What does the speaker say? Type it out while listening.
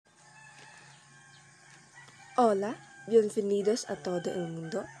Hola, bienvenidos a todo el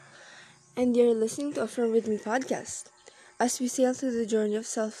mundo, and you're listening to Affirm With Me podcast. As we sail through the journey of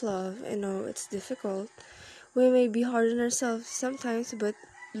self-love and know it's difficult, we may be hard on ourselves sometimes, but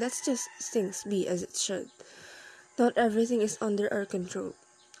let's just things be as it should. Not everything is under our control,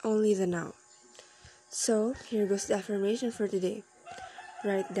 only the now. So, here goes the affirmation for today.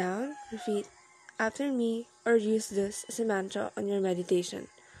 Write down, repeat after me, or use this as a mantra on your meditation,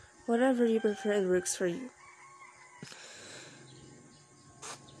 whatever you prefer and works for you.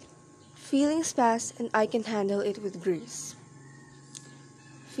 Feelings pass and I can handle it with grace.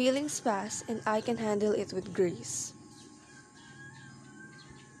 Feelings pass and I can handle it with grace.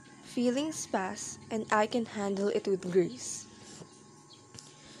 Feelings pass and I can handle it with grace.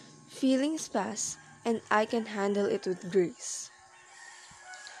 Feelings pass and I can handle it with grace.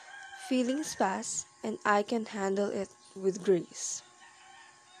 Feelings pass and I can handle it with grace.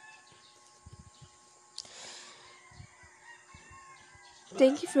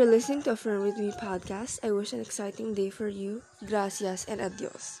 Thank you for listening to Affirm With Me podcast. I wish an exciting day for you. Gracias and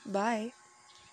adios. Bye.